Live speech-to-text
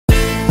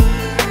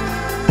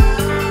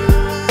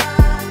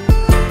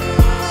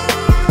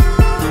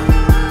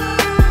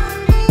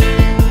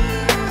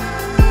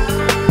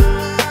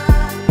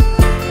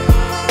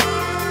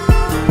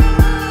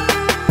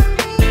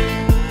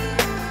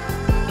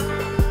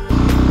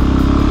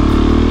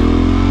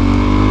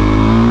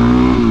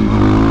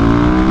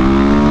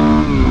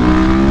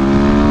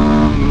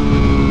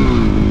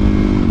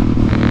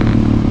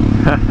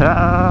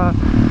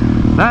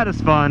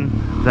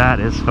That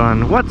is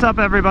fun. What's up,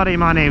 everybody?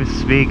 My name's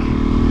Speak.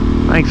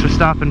 Thanks for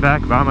stopping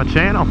back by my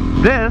channel.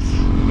 This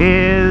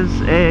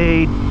is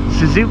a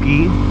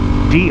Suzuki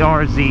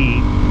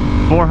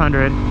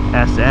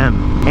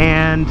DRZ400SM,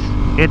 and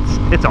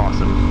it's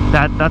awesome.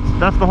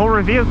 That's the whole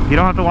review. You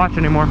don't have to watch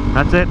anymore.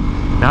 That's it.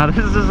 Now this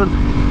isn't,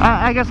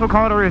 I guess we'll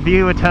call it a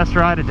review, a test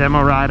ride, a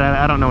demo ride.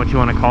 I don't know what you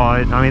want to call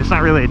it. I mean, it's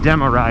not really a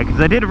demo ride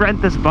because I did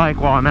rent this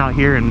bike while I'm out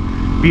here in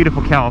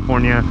beautiful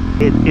California.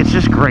 It's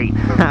just great.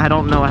 I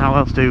don't know how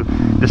else to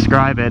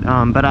describe it,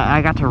 but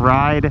I got to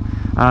ride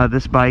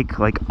this bike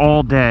like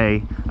all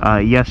day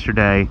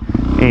yesterday,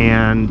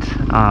 and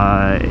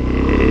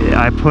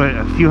I put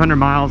a few hundred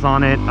miles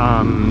on it,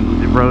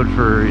 rode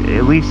for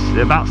at least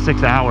about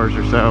 6 hours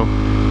or so,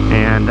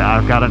 and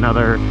I've got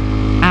another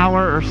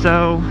hour or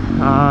so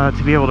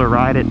to be able to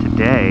ride it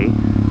today,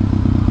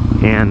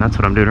 and that's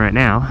what I'm doing right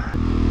now.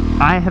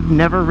 I have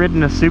never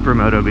ridden a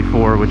supermoto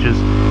before, which is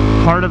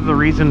part of the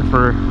reason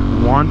for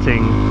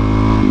wanting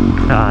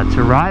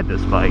to ride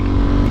this bike,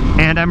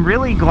 and I'm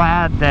really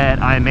glad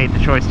that I made the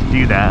choice to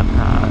do that.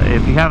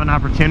 If you have an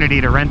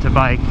opportunity to rent a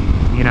bike,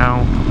 you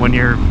know, when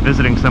you're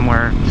visiting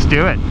somewhere, just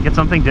do it. Get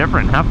something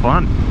different, have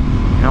fun.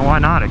 You know, why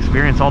not?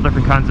 Experience all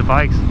different kinds of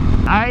bikes.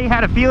 I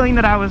had a feeling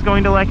that I was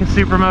going to like a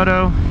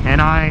supermoto,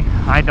 and I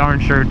darn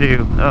sure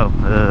do. Oh,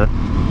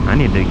 I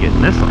need to get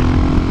in this lane.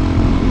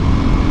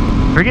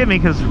 Forgive me,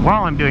 because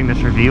while I'm doing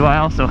this review, I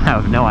also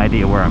have no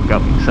idea where I'm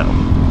going, so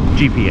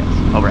GPS,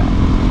 alright.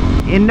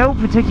 In no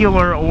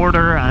particular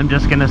order, I'm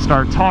just going to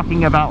start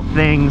talking about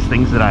things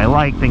that I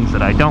like, things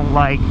that I don't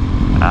like,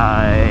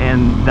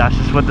 and that's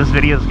just what this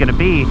video is going to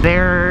be.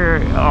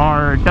 There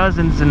are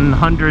dozens and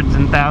hundreds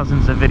and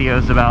thousands of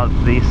videos about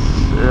the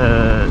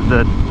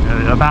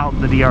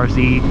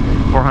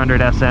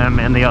DRZ400SM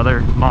and the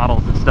other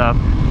models and stuff.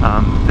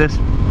 This,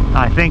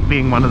 I think,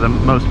 being one of the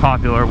most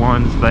popular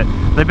ones, but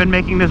they've been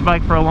making this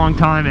bike for a long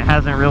time. It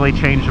hasn't really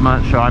changed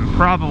much, so I'm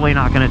probably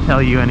not going to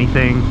tell you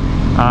anything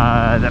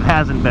that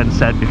hasn't been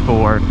said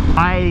before.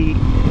 I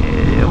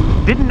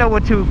didn't know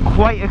what to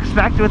quite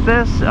expect with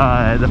this.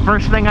 The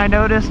first thing I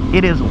noticed,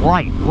 it is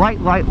light.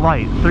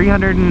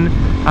 300 and,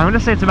 I'm going to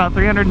say it's about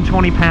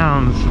 320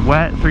 pounds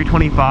wet,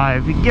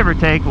 325, give or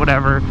take,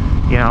 whatever,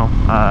 you know,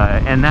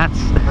 and that's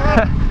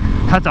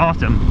that's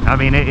awesome. I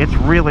mean, it's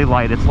really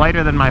light. It's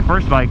lighter than my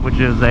first bike, which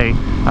is a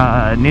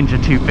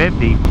Ninja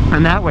 250,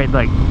 and that weighed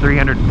like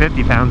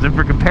 350 pounds. And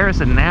for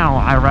comparison, now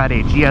I ride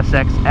a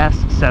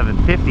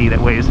GSX-S750 that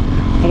weighs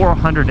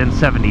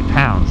 470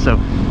 pounds. So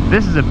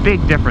this is a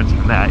big difference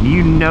from that.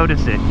 You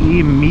notice it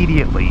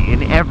immediately.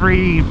 In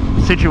every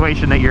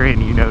situation that you're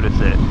in, you notice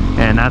it,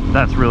 and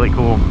that's really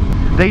cool.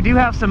 They do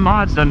have some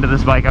mods done to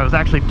this bike. I was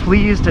actually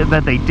pleased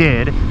that they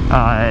did.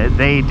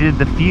 They did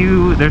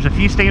there's a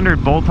few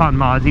standard bolt-on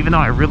mods, even though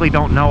I really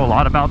don't know a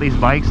lot about these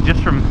bikes.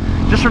 Just from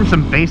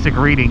some basic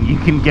reading, you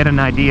can get an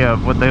idea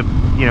of what the,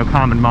 you know,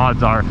 common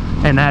mods are.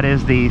 And that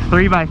is the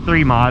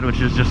 3x3 mod,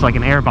 which is just like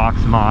an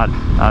airbox mod,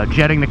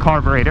 jetting the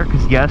carburetor,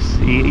 because yes,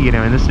 you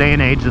know, in this day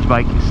and age, this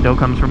bike still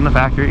comes from the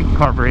factory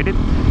carbureted,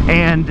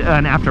 and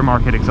an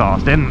aftermarket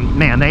exhaust. And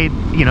man,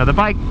 you know, the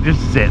bike just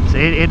zips.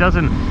 It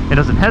doesn't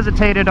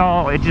hesitate at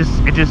all. It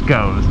just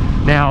goes.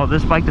 Now,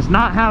 this bike does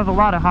not have a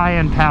lot of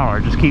high-end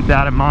power. Just keep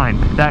that in mind.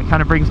 That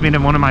kind of brings me to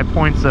one of my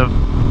points of,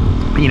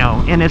 you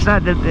know, and it's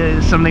not that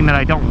it's something that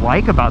I don't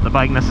like about the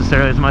bike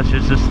necessarily as much.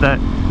 It's just that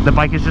the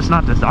bike is just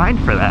not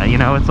designed for that. You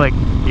know, it's like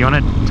you want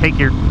to take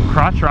your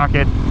crotch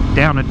rocket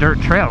down a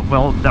dirt trail.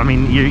 Well, I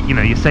mean, you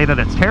know, you say that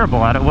it's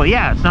terrible at it. Well,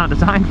 yeah, it's not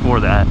designed for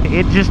that.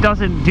 It just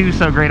doesn't do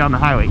so great on the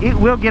highway. It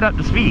will get up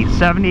to speed,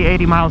 70,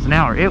 80 miles an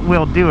hour. It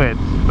will do it,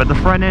 but the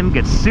front end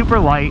gets super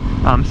light.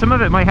 Some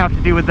of it might have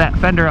to do with that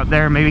fender up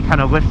there, maybe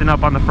kind of lifting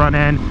up on the front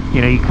end.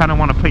 You know, you kind of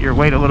want to put your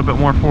weight a little bit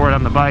more forward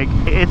on the bike.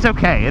 It's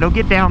okay. It'll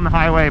get down the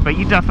highway, but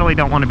you definitely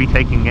don't want to be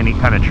taking any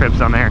kind of trips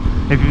on there.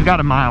 If you've got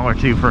a mile or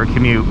two for a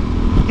commute,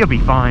 you'll be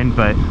fine,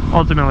 but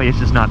ultimately it's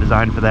just not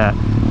designed for that.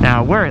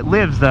 Now, where it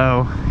lives,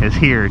 though, is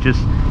here, just,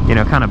 you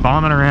know, kind of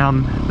bombing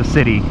around the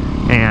city,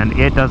 and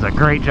it does a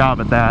great job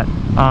at that,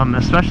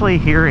 especially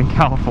here in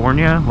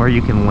California, where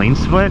you can lane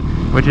split,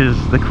 which is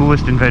the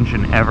coolest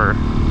invention ever.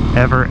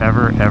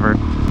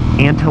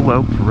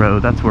 Antelope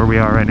Road, that's where we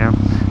are right now.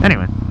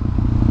 Anyway.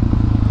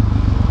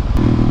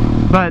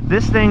 But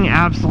this thing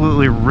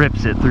absolutely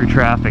rips it through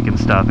traffic and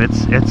stuff.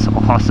 It's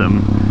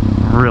awesome.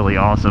 Really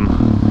awesome.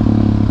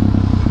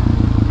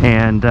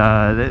 And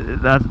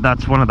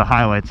that's one of the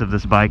highlights of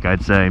this bike,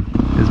 I'd say,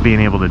 is being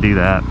able to do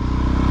that.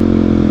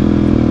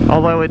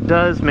 Although it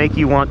does make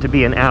you want to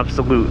be an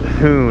absolute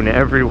hoon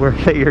everywhere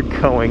that you're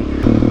going.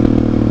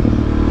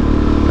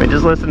 I mean,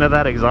 just listen to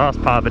that exhaust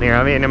popping here.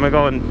 I mean, I'm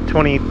going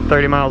 20,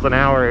 30 miles an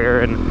hour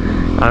here, and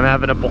I'm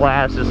having a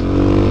blast just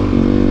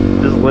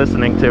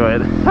listening to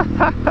it.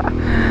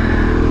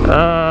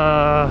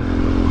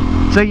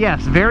 So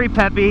yes, very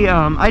peppy.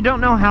 I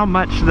don't know how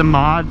much the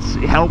mods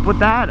help with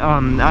that.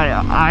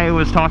 I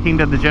was talking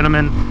to the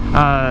gentleman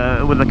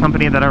with the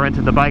company that I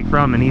rented the bike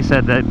from, and he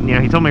said that, you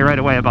know, he told me right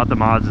away about the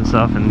mods and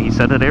stuff, and he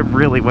said that it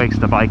really wakes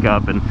the bike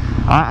up, and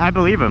I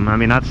believe him. I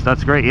mean,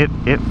 that's great.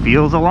 It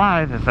feels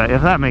alive, if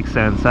that makes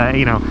sense.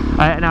 Now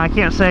I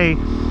can't say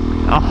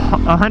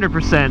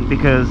 100%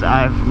 because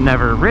I've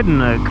never ridden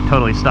a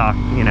totally stock,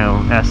 you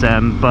know,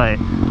 SM, but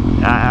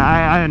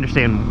I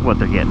understand what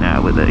they're getting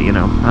at with it, you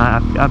know.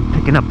 I'm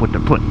picking up what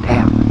they're putting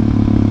down.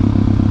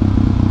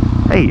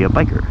 Hey, a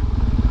biker.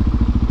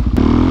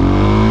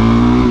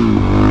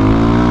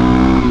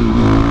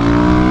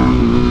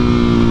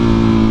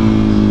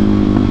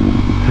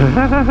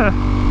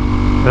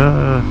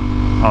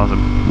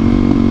 Awesome.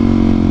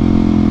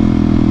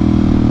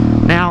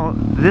 Now,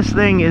 this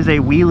thing is a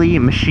wheelie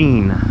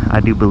machine, I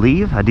do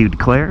believe, I do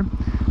declare.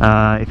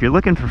 If you're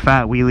looking for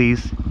fat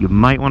wheelies, you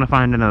might want to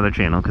find another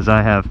channel, because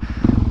I have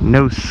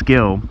no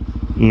skill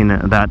in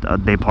that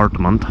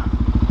department.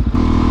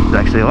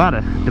 There's actually a lot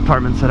of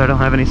departments that I don't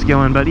have any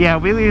skill in, but yeah,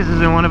 wheelies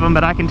isn't one of them.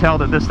 But I can tell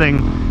that this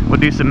thing would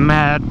do some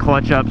mad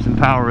clutch ups and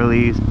power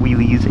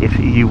wheelies if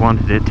you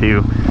wanted it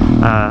to.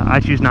 I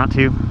choose not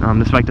to.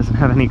 This bike doesn't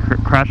have any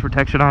crash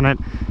protection on it,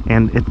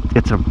 and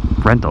it's a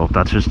rental.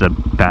 That's just a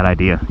bad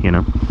idea, you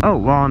know. Oh,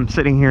 while I'm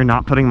sitting here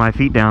not putting my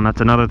feet down,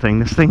 that's another thing.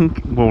 This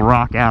thing will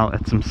rock out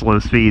at some slow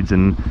speeds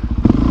and,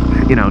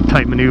 you know,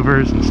 tight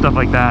maneuvers and stuff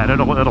like that.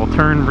 It'll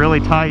turn really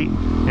tight,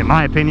 in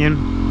my opinion.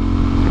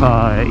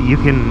 You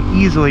can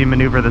easily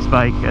maneuver this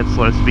bike at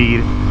slow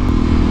speed.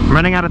 I'm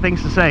running out of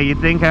things to say.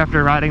 You'd think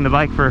after riding the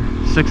bike for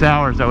 6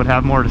 hours I would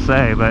have more to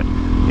say, but,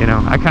 you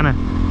know, I kind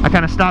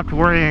of stopped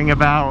worrying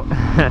about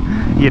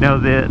you know,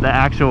 the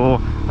actual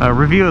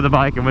review of the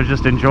bike, and was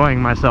just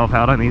enjoying myself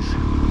out on these,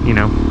 you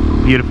know,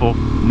 beautiful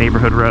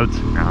neighborhood roads.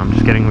 No, I'm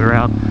just kidding. We were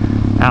out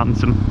in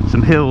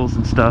some hills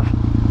and stuff.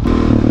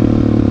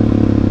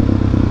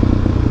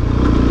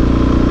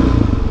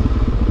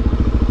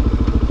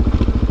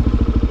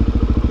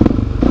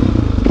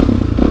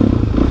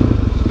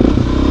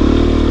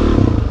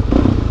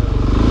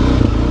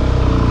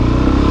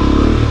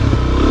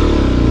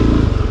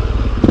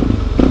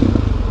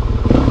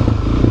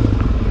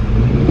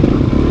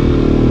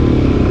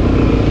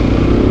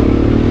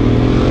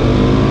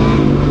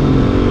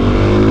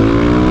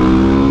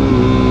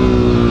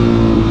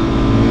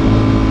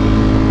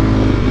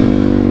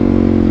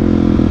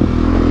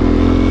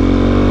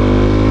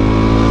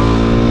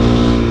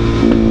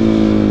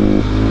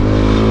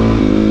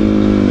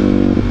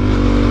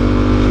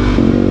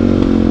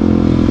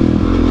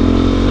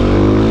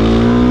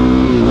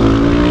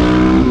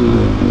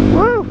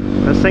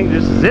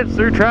 Zips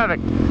through traffic.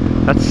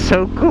 That's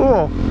so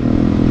cool.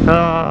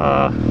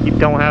 You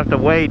don't have to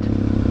wait.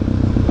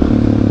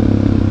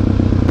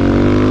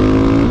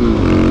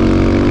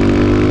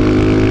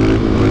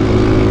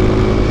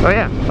 Oh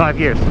yeah, 5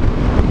 years.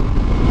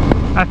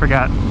 I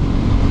forgot.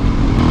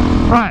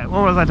 Right,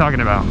 what was I talking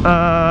about?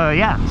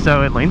 Yeah,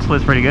 so it lane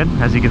splits pretty good,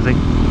 as you can see.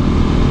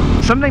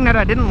 Something that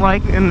I didn't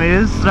like, and it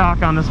is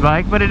stock on this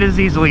bike, but it is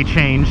easily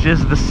changed,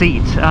 is the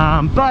seat.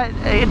 But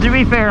to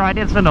be fair, I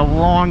did spend a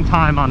long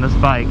time on this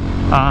bike.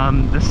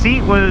 The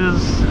seat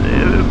was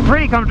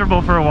pretty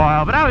comfortable for a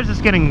while, but I was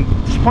just getting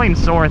plain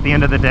sore at the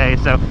end of the day,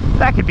 so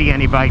that could be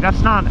any bike.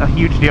 That's not a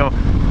huge deal.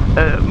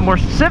 More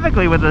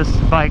specifically with this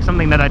bike,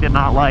 something that I did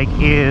not like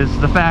is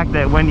the fact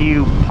that when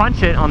you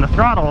punch it on the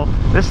throttle,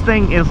 this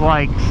thing is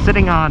like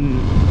sitting on,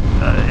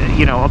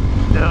 you know,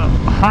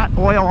 hot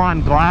oil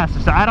on glass.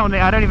 So I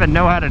don't even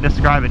know how to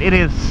describe it. It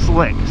is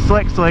slick.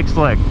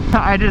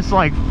 I just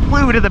like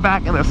flew to the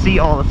back of the seat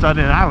all of a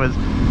sudden, and I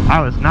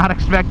was not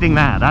expecting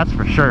that. That's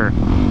for sure.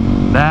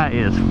 That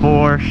is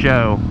for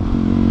show.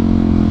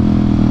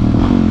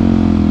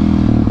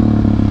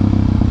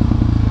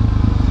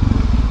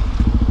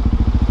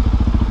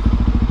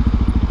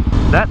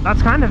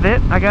 That's kind of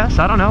it, I guess.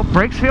 I don't know.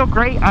 Brakes feel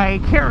great. I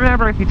can't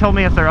remember if you told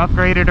me if they're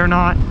upgraded or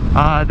not.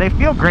 They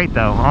feel great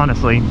though,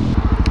 honestly.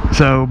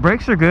 So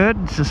brakes are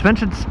good.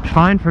 Suspension's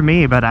fine for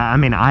me, but I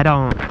mean, I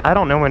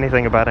don't know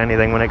anything about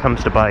anything when it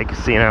comes to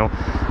bikes. You know,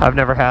 I've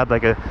never had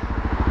like a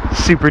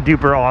super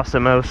duper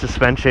awesome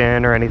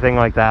suspension or anything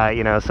like that,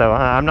 you know, so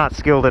I'm not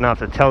skilled enough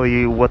to tell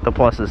you what the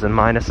pluses and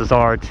minuses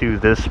are to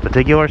this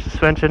particular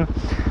suspension.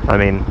 I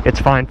mean, it's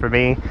fine for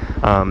me.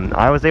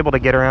 I was able to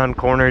get around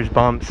corners,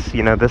 bumps,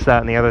 you know, this, that,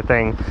 and the other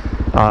thing.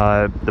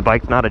 The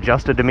bike's not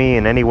adjusted to me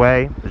in any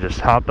way. I just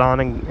hopped on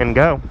and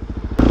go.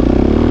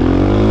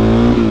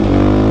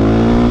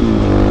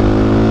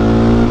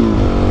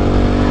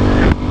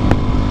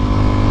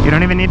 You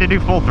don't even need to do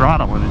full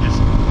throttle, and it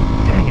just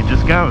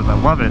goes. I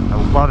love it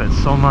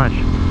so much.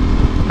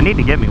 I need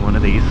to get me one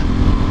of these.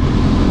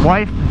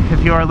 Wife,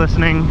 if you are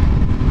listening,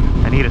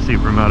 I need a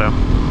Supermoto.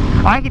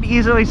 I could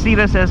easily see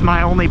this as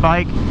my only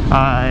bike,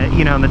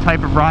 you know, in the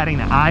type of riding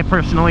that I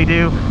personally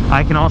do.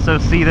 I can also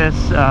see this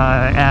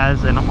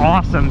as an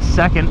awesome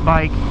second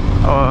bike.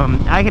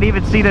 I could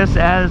even see this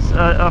as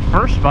a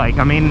first bike.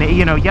 I mean,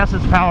 you know, yes,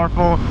 it's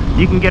powerful.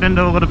 You can get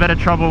into a little bit of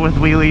trouble with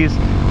wheelies,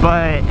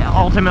 but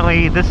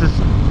ultimately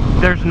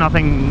there's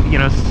nothing, you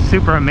know,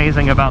 super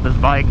amazing about this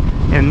bike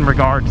in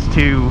regards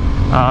to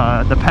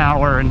the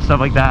power and stuff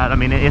like that. I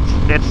mean,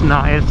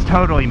 it's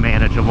totally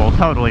manageable,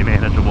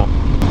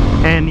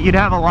 and you'd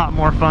have a lot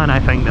more fun, I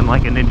think, than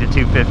like a Ninja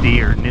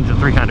 250 or Ninja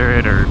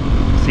 300 or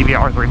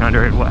CBR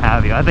 300, what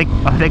have you. I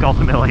think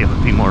ultimately it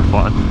would be more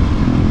fun.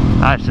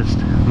 That's just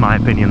my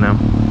opinion, though.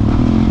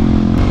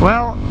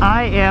 Well,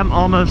 I am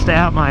almost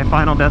at my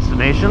final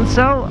destination,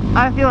 so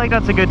I feel like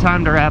that's a good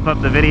time to wrap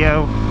up the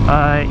video.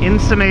 In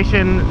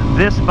summation,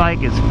 this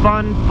bike is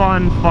fun.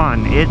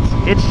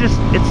 It's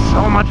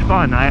so much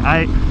fun.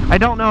 I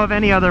don't know of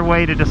any other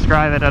way to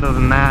describe it other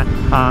than that.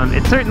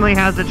 It certainly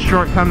has its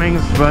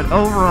shortcomings, but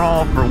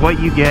overall, for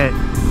what you get,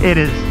 it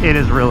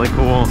is really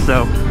cool.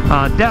 So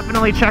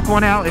definitely check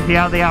one out if you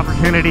have the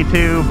opportunity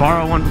to.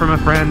 Borrow one from a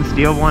friend,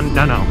 steal one.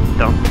 No,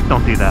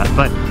 don't do that.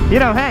 But you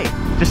know, hey,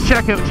 just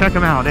check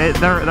them out.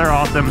 They're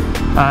awesome.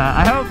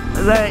 I hope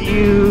that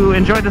you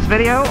enjoyed this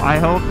video. I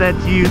hope that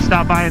you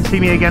stop by and see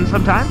me again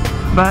sometime.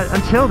 But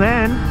until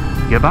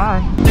then,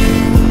 goodbye.